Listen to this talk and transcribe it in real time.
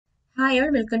Hi all,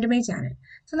 welcome to my channel.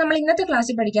 So, നമ്മൾ ഇന്നത്തെ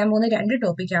ക്ലാസ്സിൽ പഠിക്കാൻ പോകുന്ന രണ്ട്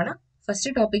ടോപ്പിക്കാണ്. First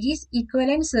topic is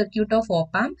equivalent circuit of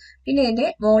op-amp, പിന്നെ ഇതിന്റെ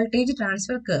വോൾട്ടേജ്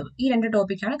ട്രാൻസ്ഫർ കർവ്. ഈ രണ്ട്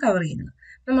ടോപ്പിക്കാണ് കവർ ചെയ്യുന്നത്.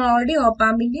 നമ്മൾ ഓൾറെഡി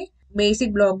ഓപ്പാമിന്റെ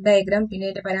ബേസിക് ബ്ലോക്ക് ഡയഗ്രാം പിന്നെ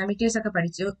ഇതിന്റെ പാരാമീറ്റേഴ്സ് ഒക്കെ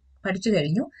പഠിച്ചു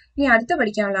കഴിഞ്ഞു. ഇനി അടുത്ത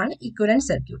പഠിക്കാനുള്ളതാണ് ഇക്വലന്റ്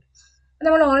സർക്യൂട്ട്.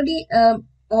 നമ്മൾ ഓൾറെഡി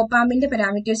ഓപ്പാമിന്റെ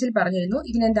പാരാമീറ്റേഴ്സിൽ പറഞ്ഞിരുന്നു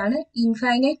ഇതിനെന്താണ്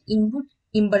ഇൻഫൈനൈറ്റ് ഇൻപുട്ട്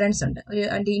ഇംപെഡൻസ് ഉണ്ട്.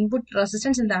 അതിന്റെ ഇൻപുട്ട്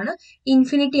റെസിസ്റ്റൻസ് എന്താണ്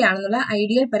ഇൻഫിനിറ്റി ആണെന്നുള്ള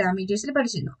ഐഡിയൽ പാരാമീറ്റേഴ്സിൽ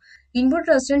പഠിച്ചിരുന്നു. ഇൻപുട്ട്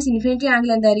റെസിസ്റ്റൻസ് ഇൻഫിനിറ്റി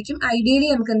ആണെങ്കിൽ എന്തായിരിക്കും ഐഡിയലി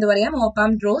നമുക്ക് എന്ത് പറയാം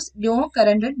op-amp draws no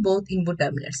current at both input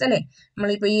terminals അല്ലെ.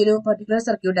 നമ്മളിപ്പോ ഈ ഒരു പർട്ടിക്കുലർ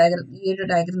സർക്യൂട്ട് ഡയഗ്രം ഈ ഒരു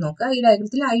ഡയഗ്രം നോക്കുക. ഈ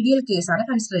ഡയഗ്രത്തിൽ ഐഡിയൽ കേസ് ആണ്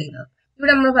കൺസിഡർ ചെയ്യുന്നത്.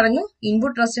 ഇവിടെ നമ്മൾ പറഞ്ഞു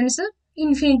ഇൻപുട്ട് റെസിസ്റ്റൻസ്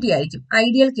ഇൻഫിനിറ്റി ആയിരിക്കും.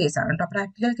 ഐഡിയൽ കേസ് ആണ് കേട്ടോ,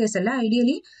 പ്രാക്ടിക്കൽ കേസ് അല്ല.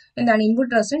 ഐഡിയലി എന്താണ്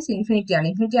ഇൻപുട്ട് റെസിസ്റ്റൻസ് ഇൻഫിനിറ്റി ആണ്.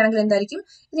 ഇൻഫിനിറ്റി ആണെങ്കിൽ എന്തായിരിക്കും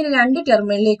ഇതിന് രണ്ട്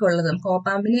ടെർമിനലിലേക്കുള്ളത് നമുക്ക്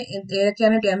ഓപ്പാമ്പിന്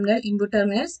ഏതൊക്കെയാണ് ടെർമിനൽ ഇൻപുട്ട്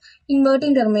ടെർമിനൽസ്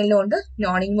ഇൻവേർട്ടിംഗ് ടെർമിനലും ഉണ്ട്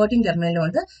നോൺ ഇൻവേർട്ടിംഗ് ടെർമിനലും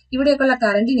ഉണ്ട്. ഇവിടേക്കുള്ള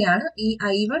കറന്റിനെയാണ് ഈ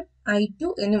I1 I2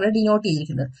 എന്നിവിടെ ഡിനോട്ട്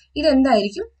ചെയ്തിരിക്കുന്നത്.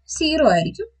 ഇതെന്തായിരിക്കും സീറോ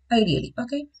ആയിരിക്കും ideally.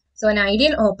 Okay, so an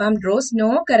ideal op-amp draws no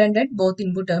current at both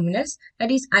input terminals,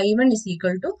 that is I1 is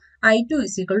equal to I2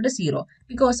 is equal to 0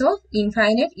 because of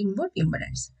infinite input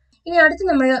impedance. ഇനി അടുത്ത്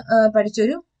നമ്മൾ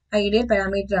പഠിച്ചൊരു ideal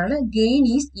parameter ആണ് gain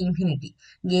is infinity.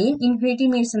 Gain infinity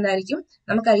means എന്തായിരിക്കും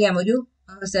നമുക്കറിയാം.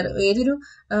 ഏതൊരു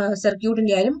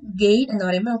സർക്യൂട്ടിന്റെ ആയാലും ഗെയിൻ എന്ന്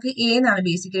പറയുമ്പോൾ നമുക്ക് എ എന്നാണ്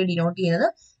ബേസിക്കലി ഡിനോട്ട് ചെയ്യുന്നത്.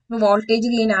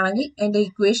 വോൾട്ടേജ് ഗെയിൻ ആണെങ്കിൽ എന്റെ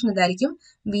ഇക്വേഷൻ എന്തായിരിക്കും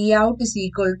V out is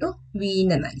equal to V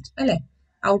in എന്നായിരിക്കും അല്ലെ.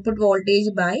 Output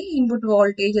voltage by input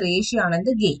voltage ratio ആണ്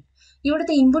എന്ത് ഗെയിൻ.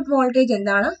 ഇവിടുത്തെ ഇൻപുട്ട് വോൾട്ടേജ്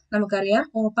എന്താണ് നമുക്കറിയാം.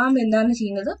 ഓപ്പാമ്പ് എന്താണ്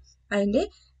ചെയ്യുന്നത് അതിന്റെ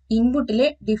ഇൻപുട്ടിലെ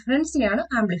ഡിഫറൻസിനെയാണ്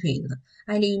ആംപ്ലിഫൈ ചെയ്യുന്നത്.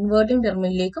 അതിന്റെ ഇൻവേർട്ടിംഗ്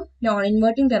ടെർമിനലിലേക്കും നോൺ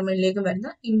ഇൻവേർട്ടിംഗ് ടെർമിനലിലേക്കും വരുന്ന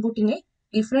ഇൻപുട്ടിനെ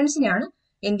ഡിഫറൻസിനെയാണ്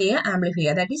എന്ത് ചെയ്യുക ആംപ്ലിഫൈ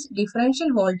ചെയ്യുക. ദാറ്റ് ഈസ് ഡിഫറൻഷ്യൽ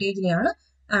വോൾട്ടേജിനെയാണ്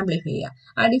ആംപ്ലിഫൈ ചെയ്യുക.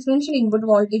 ആ ഡിഫറൻഷ്യൽ ഇൻപുട്ട്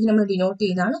വോൾട്ടേജ് നമ്മൾ ഡിനോട്ട്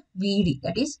ചെയ്യുന്നതാണ് VD,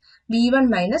 that is V1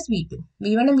 minus V2.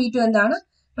 V1 ഉം V2 എന്താണ്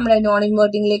നമ്മുടെ നോൺ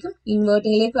ഇൻവേർട്ടിംഗിലേക്കും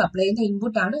ഇൻവേർട്ടിംഗിലേക്കും അപ്ലൈ ചെയ്യുന്ന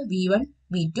ഇൻപുട്ട് ആണ് V1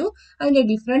 V2. അതിന്റെ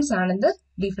ഡിഫറൻസ് ആണെന്ത്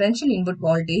ഡിഫറൻഷ്യൽ ഇൻപുട്ട്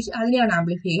വോൾട്ടേജ്, അതിനെയാണ്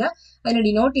ആംപ്ലിഫൈ ചെയ്യുക. അതിനെ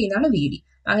ഡിനോട്ട് ചെയ്യുന്നതാണ് VD.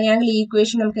 അങ്ങനെയാണെങ്കിൽ ഈ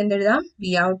ഇക്വേഷൻ നമുക്ക് എന്തെഴുതാം V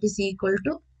out is equal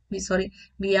to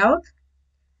V out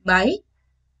by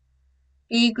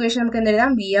ഈ ഇക്വേഷൻ നമുക്ക്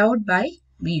എന്തെഴുതാം വി ഔട്ട് ബൈ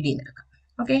VD എന്നെടുക്കാം.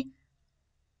 ഓക്കെ,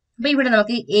 അപ്പൊ ഇവിടെ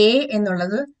നമുക്ക് എ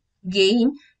എന്നുള്ളത് ഗെയിൻ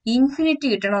ഇൻഫിനിറ്റി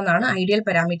കിട്ടണമെന്നാണ് ഐഡിയൽ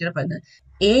പാരാമീറ്റർ പറയുന്നത്.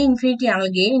 എ ഇൻഫിനിറ്റി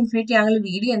ആണെങ്കിൽ ഗെയിൻ ഇൻഫിനിറ്റി ആണെങ്കിൽ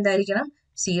VD എന്തായിരിക്കണം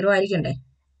സീറോ ആയിരിക്കണ്ടേ,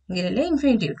 എങ്കിലല്ലേ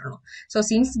ഇൻഫിനിറ്റി കിട്ടുള്ളൂ. So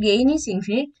since gain is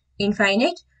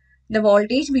infinite the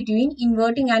voltage between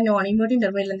inverting and non inverting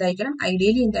terminal എന്തായിരിക്കണം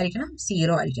ഐഡിയലി എന്തായിരിക്കണം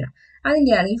സീറോ ആയിരിക്കണം.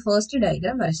 അതിന്റെയാണ് ഈ ഫസ്റ്റ്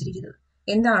ഡയഗ്രാം വരച്ചിരിക്കുന്നത്.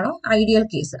 എന്താണോ ideal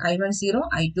case I1 0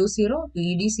 I2 0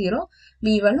 VD 0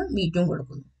 V1 V2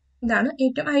 കൊടുക്കുന്നു. ഇതാണ്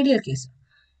ഏറ്റവും ഐഡിയൽ കേസ്.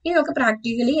 ഇനി നമുക്ക്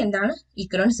പ്രാക്ടിക്കലി എന്താണ്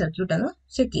ഇക്വലന്റ് സർക്യൂട്ട് എന്ന്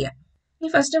ചെക്ക് ചെയ്യാം. ഇനി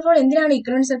ഫസ്റ്റ് ഓഫ് ഓൾ എന്തിനാണ്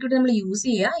ഇക്വലന്റ് സർക്യൂട്ട് നമ്മൾ യൂസ്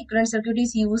ചെയ്യുക. Equivalent circuit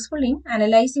is useful in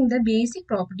analysing the basic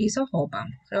properties of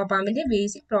op amp. ഓപ്പാമ്പിന്റെ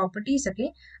basic properties ഒക്കെ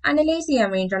അനലൈസ് ചെയ്യാൻ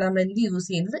വേണ്ടിയിട്ടാണ് നമ്മൾ എന്ത് യൂസ്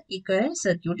ചെയ്യുന്നത് ഇക്വലന്റ്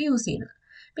സർക്യൂട്ട് യൂസ് ചെയ്യുന്നത്.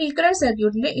 അപ്പൊ ഇക്വലന്റ്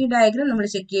സർക്യൂട്ടിന്റെ ഈ ഡയഗ്രാം നമ്മൾ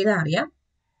ചെക്ക് ചെയ്താൽ അറിയാം.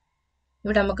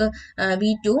 ഇവിടെ നമുക്ക്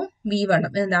V2 V1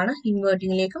 എന്താണ്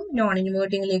ഇൻവേർട്ടിംഗിലേക്കും നോൺ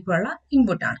ഇൻവേർട്ടിംഗിലേക്കുമുള്ള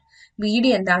ഇൻപുട്ട് ആണ്. VD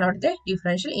എന്താണ് അവിടുത്തെ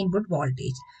ഡിഫറൻഷ്യൽ ഇൻപുട്ട്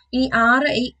വോൾട്ടേജ്. ഈ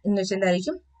RI എന്ന് വെച്ചാൽ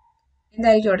എന്തായിരിക്കും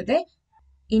അവിടുത്തെ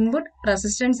ഇൻപുട്ട്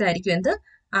റെസിസ്റ്റൻസ് ആയിരിക്കും എന്ത്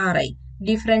RI.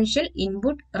 ഡിഫറൻഷ്യൽ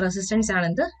ഇൻപുട്ട് റെസിസ്റ്റൻസ് ആണ്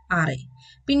എന്ത് RI.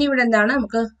 പിന്നെ ഇവിടെ എന്താണ്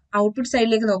നമുക്ക് ഔട്ട്പുട്ട്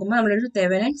സൈഡിലേക്ക് നോക്കുമ്പോൾ നമ്മളൊരു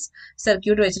തെവെനിൻസ്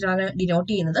സർക്യൂട്ട് വെച്ചിട്ടാണ് ഡിനോട്ട്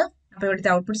ചെയ്യുന്നത്. അപ്പൊ ഇവിടുത്തെ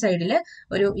ഔട്ട്പുട്ട് സൈഡിൽ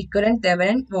ഒരു ഇക്വലന്റ്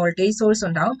തെവെനിൻ വോൾട്ടേജ് സോഴ്സ്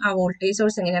ഉണ്ടാവും. ആ വോൾട്ടേജ്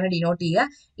സോഴ്സ് എങ്ങനെയാണ് ഡിനോട്ട് ചെയ്യുക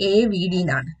AVD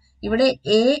എന്നാണ്. ഇവിടെ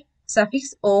A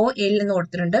സഫിക്സ് OL എന്ന്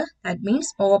കൊടുത്തിട്ടുണ്ട്. ദാറ്റ്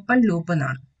മീൻസ് ഓപ്പൺ ലൂപ്പ്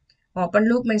എന്നാണ്. ഓപ്പൺ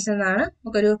ലൂപ്പ് മീൻസ് എന്നാണ്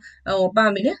നമുക്കൊരു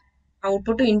ഓപ്പാമ്പിന്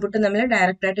ഔട്ട്പുട്ടും ഇൻപുട്ടും തമ്മിൽ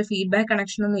ഡയറക്റ്റ് ആയിട്ട് ഫീഡ്ബാക്ക്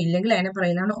കണക്ഷൻ ഒന്നും ഇല്ലെങ്കിൽ അതിനെ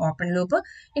പറയുന്നതാണ് ഓപ്പൺ ലൂപ്പ്.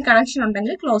 ഈ കണക്ഷൻ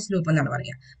ഉണ്ടെങ്കിൽ ക്ലോസ് ലൂപ്പ് എന്നാണ്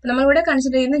പറയുക. അപ്പൊ നമ്മളിവിടെ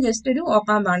കൺസിഡർ ചെയ്യുന്ന ജസ്റ്റ് ഒരു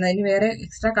ഓപ്പാമ്പാണ്. അതിന് വേറെ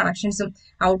എക്സ്ട്രാ കണക്ഷൻസും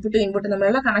ഔട്ട്പുട്ടും ഇൻപുട്ടും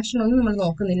തമ്മിലുള്ള കണക്ഷൻ ഒന്നും നമ്മൾ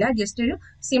നോക്കുന്നില്ല. ജസ്റ്റ് ഒരു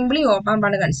സിംപ്ലി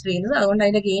ഓപ്പാമ്പാണ് കൺസിഡർ ചെയ്യുന്നത്. അതുകൊണ്ട്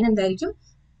അതിന്റെ ഗെയിൻ എന്തായിരിക്കും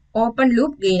ഓപ്പൺ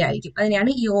ലൂപ്പ് ഗെയിൻ ആയിരിക്കും.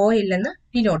 അതിനെയാണ് ഈ OL എന്ന്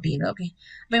ഡിനോട്ട് ചെയ്യുന്നത്. ഓക്കെ,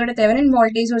 അപ്പൊ ഇവിടെ തെവെനിൻ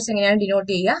വോൾട്ടേജ് സോഴ്സ് എങ്ങനെയാണ് ഡിനോട്ട്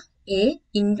ചെയ്യുക A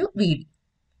into VD,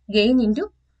 gain into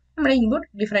നമ്മുടെ ഇൻപുട്ട്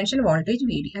ഡിഫറൻഷ്യൽ വോൾട്ടേജ്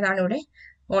VD. അതാണ് ഇവിടെ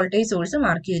വോൾട്ടേജ് സോഴ്സ്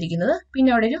മാർക്ക് ചെയ്തിരിക്കുന്നത്. പിന്നെ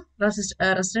അവിടെ ഒരു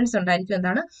റെസിസ്റ്റൻസ് ഉണ്ടായിരിക്കും.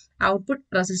 എന്താണ് ഔട്ട്പുട്ട്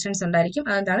റെസിസ്റ്റൻസ് ഉണ്ടായിരിക്കും.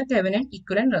 അതെന്താണ് തെവെനിൻ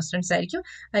ഇക്വലന്റ് റെസിസ്റ്റൻസ് ആയിരിക്കും.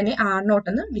 അതിനെ R0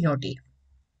 എന്ന് ഡിനോട്ട് ചെയ്യും.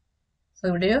 സോ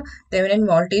ഇവിടെ ഒരു തെവെനിൻ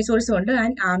വോൾട്ടേജ് സോഴ്സ് ഉണ്ട്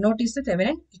and R0 is the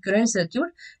Thevenin equivalent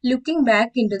circuit looking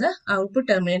back in to the output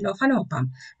terminal of an op amp.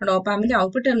 നമ്മുടെ ഓപ്പാമ്പിന്റെ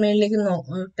ഔട്ട്പുട്ട്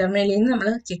ടെർമിനലിൽ നിന്ന് നമ്മൾ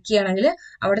ചെക്ക് ചെയ്യുകയാണെങ്കിൽ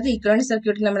അവിടുത്തെ ഇക്വലന്റ്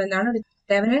സർക്യൂട്ടിൽ നമ്മൾ എന്താണ്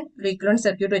തെവെനിൻ ഇക്വലന്റ്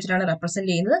സർക്യൂട്ട് വെച്ചിട്ടാണ് റെപ്രസെന്റ്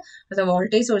ചെയ്യുന്നത്. അവിടുത്തെ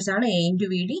വോൾട്ടേജ് സോഴ്സ് ആണ് A ഇൻറ്റു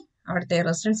VD. അവിടുത്തെ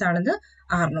റെസിസ്റ്റൻസ് ആണത്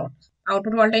R0.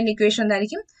 ഔട്ട്പുട്ട് വോൾട്ടേജിന്റെ ഇക്വേഷൻ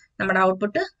എന്തായിരിക്കും നമ്മുടെ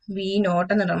ഔട്ട്പുട്ട് വി നോട്ട്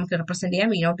എന്ന് നമുക്ക് റെപ്രസെന്റ് ചെയ്യാം.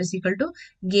 V not is equal to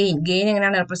gain. Gain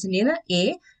എങ്ങനെയാണ് റെപ്രസെന്റ് ചെയ്യുന്നത്? എ.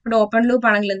 ഇവിടെ ഓപ്പൺ ലൂപ്പ്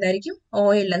ആണെങ്കിൽ എന്തായിരിക്കും? ഒ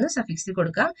എൽ എന്ന് സഫിക്സിൽ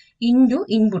കൊടുക്കാം. Into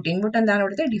input. ഇൻപുട്ട് എന്താണ്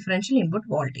ഇവിടുത്തെ? Differential input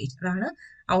voltage. അതാണ്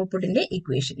ഔട്ട്പുട്ടിന്റെ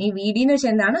ഇക്വേഷൻ. ഈ വി ഡി എന്ന്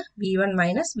വെച്ചാൽ എന്താണ്? V1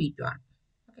 മൈനസ് V2 ആണ്.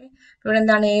 ഓക്കെ, ഇവിടെ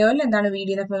എന്താണ് എ ഒ എൽ, എന്താണ് വി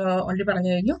ഡി എന്നൊക്കെ ഓൾറെഡി പറഞ്ഞു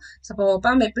കഴിഞ്ഞു. അപ്പോൾ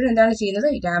ഓപ്പാമ്പ് എപ്പോഴും എന്താണ് ചെയ്യുന്നത്?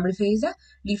 It amplifies the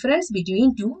difference between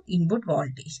two input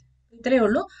voltage. ഇത്രയേ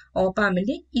ഉള്ളൂ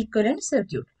ഓപ്പാമ്പിന്റെ ഈക്വലന്റ്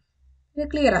സർക്യൂട്ട്. ഇത്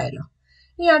ക്ലിയർ ആയല്ലോ.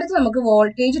 ഇനി അടുത്ത് നമുക്ക്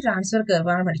വോൾട്ടേജ് ട്രാൻസ്ഫർ കർവ്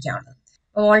ആണ് പഠിക്കാനുള്ളത്.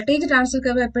 വോൾട്ടേജ് ട്രാൻസ്ഫർ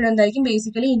കർവ് എപ്പോഴും എന്തായിരിക്കും?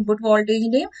 ബേസിക്കലി ഇൻപുട്ട്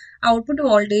വോൾട്ടേജിന്റെയും ഔട്ട്പുട്ട്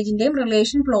വോൾട്ടേജിന്റെയും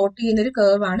റിലേഷൻ പ്ലോട്ട് ചെയ്യുന്ന ഒരു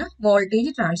കർവ് ആണ്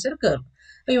വോൾട്ടേജ് ട്രാൻസ്ഫർ കർവ്.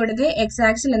 അപ്പൊ ഇവിടുത്തെ എക്സ്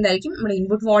ആക്സിൽ എന്തായിരിക്കും? നമ്മുടെ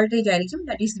ഇൻപുട്ട് വോൾട്ടേജ് ആയിരിക്കും,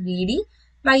 that is V D.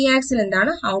 Y axle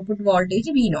എന്താണ്? Output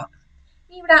voltage V not.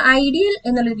 ഇവിടെ ഐഡിയൽ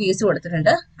എന്നുള്ളൊരു കേസ്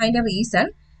കൊടുത്തിട്ടുണ്ട്. അതിന്റെ റീസൺ,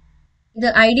 ഇത്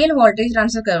ഐഡിയൽ വോൾട്ടേജ്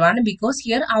ട്രാൻസ്ഫർ കർവ് ആണ് because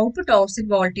here output offset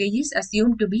voltage is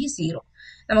assume to B zero.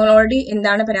 നമ്മൾ ഓൾറെഡി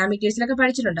എന്താണ് പാരാമീറ്റേഴ്സിലൊക്കെ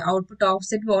പഠിച്ചിട്ടുണ്ട്, ഔട്ട്പുട്ട്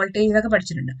ഓഫ്സെറ്റ് വോൾട്ടേജ് എന്നൊക്കെ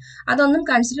പഠിച്ചിട്ടുണ്ട്. അതൊന്നും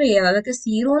കൺസിഡർ ചെയ്യാതെ അതൊക്കെ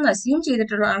സീറോ എന്ന് അസ്യൂം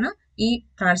ചെയ്തിട്ടുള്ളതാണ് ഈ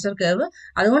ട്രാൻസ്ഫർ കർവ്.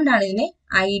 അതുകൊണ്ടാണ് ഇതിനെ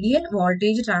ഐഡിയൽ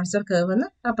വോൾട്ടേജ് ട്രാൻസ്ഫർ കർവ് എന്ന്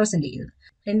റെപ്രസെന്റ് ചെയ്യുന്നത്.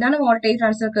 എന്താണ് voltage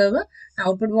transfer curve?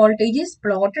 Output voltage is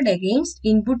plotted against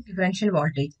input differential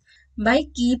voltage by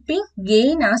keeping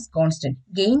gain as constant.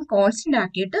 Gain constant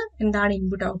ആക്കിയിട്ട് എന്താണ്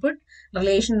ഇൻപുട്ട് ഔട്ട്പുട്ട്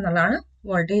റിലേഷൻ എന്നുള്ളതാണ്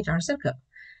വോൾട്ടേജ് ട്രാൻസ്ഫർ കർവ്.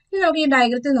 ഇനി നമുക്ക് ഈ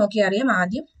ഡയഗ്രത്തിൽ നോക്കി അറിയാം.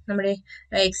 ആദ്യം നമ്മുടെ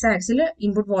എക്സ് ആക്സിൽ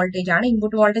ഇൻപുട്ട് വോൾട്ടേജ് ആണ്.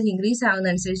 Input voltage increase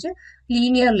ആകുന്നതനുസരിച്ച്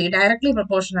linearly directly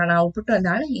proportion ആണ് ഔട്ട്പുട്ട്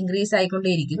എന്താണ് ഇൻക്രീസ്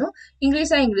ആയിക്കൊണ്ടേയിരിക്കുന്നു.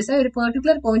 ഇൻക്രീസ് ആയി ഒരു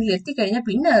പെർട്ടിക്കുലർ പോയിന്റിൽ എത്തിക്കഴിഞ്ഞാൽ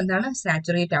പിന്നെ എന്താണ്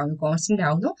സാച്ചുറേറ്റ് ആവുന്നു, കോൺസ്റ്റന്റ്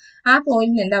ആവുന്നു. ആ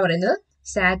പോയിന്റിൽ എന്താ പറയുന്നത്?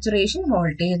 സാച്ചുറേഷൻ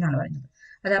വോൾട്ടേജ് എന്നാണ് പറയുന്നത്.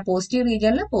 അത് ആ പോസിറ്റീവ്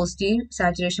റീജിയനിൽ പോസിറ്റീവ്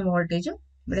സാച്ചുറേഷൻ വോൾട്ടേജും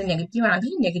ഇവിടെ നെഗറ്റീവ്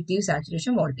ആണെങ്കിൽ നെഗറ്റീവ്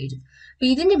സാച്ചുറേഷൻ വോൾട്ടേജും. അപ്പൊ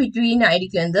ഇതിന്റെ ബിറ്റ്വീൻ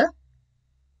ആയിരിക്കും എന്ത്?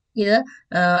 ഇത്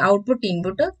ഔട്ട്പുട്ട്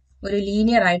ഇൻപുട്ട് ഒരു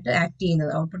ലീനിയർ ആയിട്ട് ആക്ട്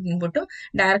ചെയ്യുന്നത്. ഔട്ട്പുട്ട് ഇൻപുട്ടും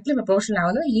ഡയറക്ട്ലി പ്രൊപ്പോർഷണൽ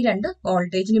ആവുന്നത് ഈ രണ്ട്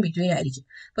വോൾട്ടേജിന് ബിറ്റ്വീൻ ആയിരിക്കും.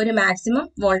 അപ്പോൾ ഒരു maximum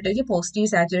voltage positive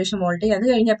saturation voltage, അത്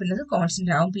കഴിഞ്ഞാൽ പിന്നെ അത്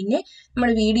കോൺസ്റ്റന്റ് ആവും. പിന്നെ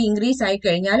നമ്മൾ വി ഡി ഇൻക്രീസ് ആയി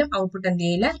കഴിഞ്ഞാലും ഔട്ട്പുട്ട് എന്ത്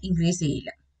ചെയ്യില്ല? ഇൻക്രീസ്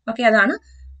ചെയ്യില്ല. ഓക്കെ, അതാണ്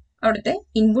അവിടുത്തെ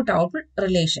ഇൻപുട്ട് ഔട്ട്പുട്ട്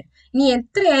റിലേഷൻ. ഇനി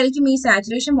എത്രയായിരിക്കും ഈ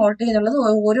സാച്ചുറേഷൻ വോൾട്ടേജ് എന്നുള്ളത്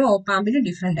ഓരോ ഓപ്പാമ്പിനും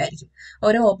ഡിഫറെന്റ് ആയിരിക്കും.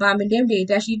 ഓരോ ഓപ്പാമ്പിന്റെയും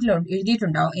ഡേറ്റാ ഷീറ്റിൽ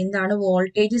എഴുതിയിട്ടുണ്ടാവും എന്താണ്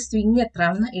വോൾട്ടേജ് സ്വിംഗ്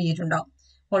എത്രയാണെന്ന് എഴുതിയിട്ടുണ്ടാവും.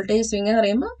 വോൾട്ടേജ് സ്വിംഗ് എന്ന്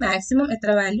പറയുമ്പോൾ മാക്സിമം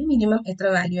എത്ര വാല്യൂ, മിനിമം എത്ര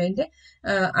വാല്യൂ, അതിന്റെ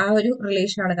ആ ഒരു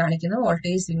റിലേഷൻ ആണ് കാണിക്കുന്നത്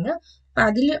വോൾട്ടേജ് സ്വിംഗ്. അപ്പൊ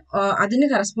അതിന്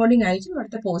കറസ്പോണ്ടിങ് ആയിരിക്കും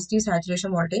അവിടുത്തെ പോസിറ്റീവ്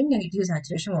സാച്ചുറേഷൻ വോൾട്ടേജും നെഗറ്റീവ്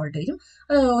സാച്ചുറേഷൻ വോൾട്ടേജും.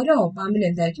 അത് ഓരോ ഓപ്പാമ്പിലും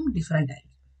എന്തായിരിക്കും? ഡിഫറെന്റ് ആയിരിക്കും.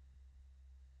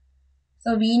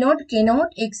 So V naught cannot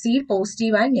exceed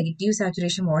positive and negative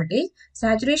saturation voltage.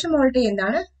 Saturation voltage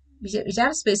എന്താണ്? Which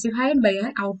are specified by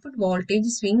an output voltage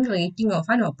swing rating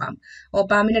of an op-amp.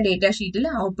 Op-ampന്റെ data ഷീറ്റിൽ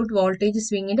ഔട്ട്പുട്ട് വോൾട്ടേജ്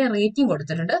സ്വിങ്ങിന്റെ റേറ്റിംഗ്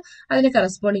കൊടുത്തിട്ടുണ്ട്. അതിന്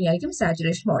corresponding ആയിരിക്കും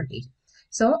saturation voltage.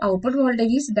 So output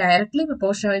voltage is directly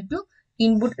proportional to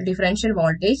input differential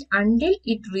voltage until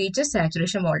it reaches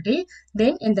saturation voltage.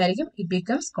 Then എന്തായിരിക്കും? It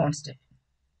becomes constant.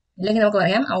 അല്ലെങ്കിൽ നമുക്ക്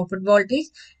പറയാം output voltage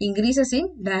increases in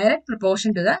direct proportion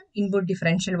to the input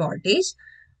differential voltage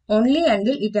only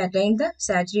until it attain the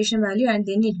saturation value and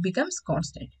then it becomes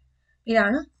constant.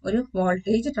 ഇതാണ് ഒരു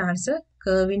voltage transfer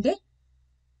കർവിന്റെ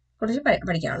കുറിച്ച്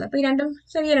പഠിക്കാനുള്ളത്. അപ്പൊ ഈ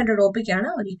ചെറിയ രണ്ട് ടോപ്പിക്കാണ്.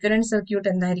 ഒരു ഇക്വലന്റ് സർക്യൂട്ട്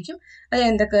എന്തായിരിക്കും, അത്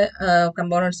എന്തൊക്കെ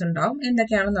കമ്പോണൻസ് ഉണ്ടാവും,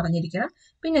 എന്തൊക്കെയാണെന്ന് അറിഞ്ഞിരിക്കണം.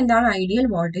 പിന്നെ എന്താണ് ഐഡിയൽ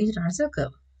വോൾട്ടേജ് ട്രാൻസ്ഫർ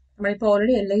കർവ്. നമ്മളിപ്പോൾ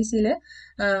ഓൾറെഡി LICയിൽ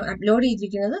അപ്ലോഡ്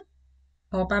ചെയ്തിരിക്കുന്നത്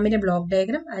ഓപ്പാമ്പിന്റെ ബ്ലോക്ക്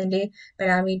ഡയഗ്രം, അതിന്റെ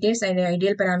പാരാമീറ്റേഴ്സ്, അതിന്റെ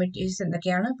ഐഡിയൽ പാരാമീറ്റേഴ്സ്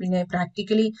എന്തൊക്കെയാണ്. പിന്നെ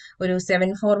പ്രാക്ടിക്കലി ഒരു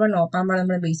 741 ഓപ്പാമ്പാണ്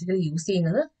നമ്മൾ ബേസിക്കലി യൂസ്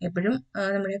ചെയ്യുന്നത്, എപ്പോഴും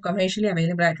നമ്മുടെ കൊമേഴ്ഷ്യലി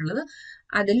അവൈലബിൾ ആയിട്ടുള്ളത്.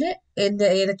 അതിൽ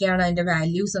ഏതൊക്കെയാണ് അതിന്റെ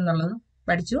വാല്യൂസ് എന്നുള്ളത്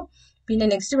പഠിച്ചു. പിന്നെ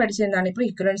നെക്സ്റ്റ് പഠിച്ചത് എന്താണ്? ഇപ്പോൾ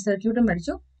ഇക്വലന്റ് സർക്യൂട്ടും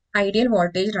പഠിച്ചു, ഐഡിയൽ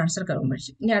വോൾട്ടേജ് ട്രാൻസ്ഫർ കർവും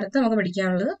പഠിച്ചു. ഇനി അടുത്ത് നമുക്ക്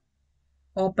പഠിക്കാനുള്ളത്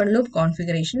ഓപ്പൺ ലൂപ്പ്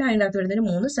കോൺഫിഗറേഷൻ. അതിൻ്റെ അകത്ത് വരുന്നതിന്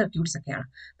 3 സർക്യൂട്ട്സ് ഒക്കെയാണ്.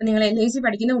 അപ്പോൾ നിങ്ങൾ LIC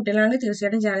പഠിക്കുന്ന കുട്ടികളാണെങ്കിൽ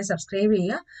തീർച്ചയായിട്ടും ചാനൽ സബ്സ്ക്രൈബ്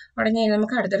ചെയ്യുക. ഉടനെ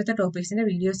നമുക്ക് അടുത്തടുത്ത ടോപ്പിക്സിന്റെ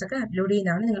വീഡിയോസ് ഒക്കെ അപ്ലോഡ്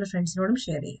ചെയ്യുന്നതാണ്. നിങ്ങളുടെ ഫ്രണ്ട്സിനോടും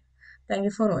ഷെയർ ചെയ്യുക. Thank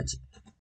you for watching.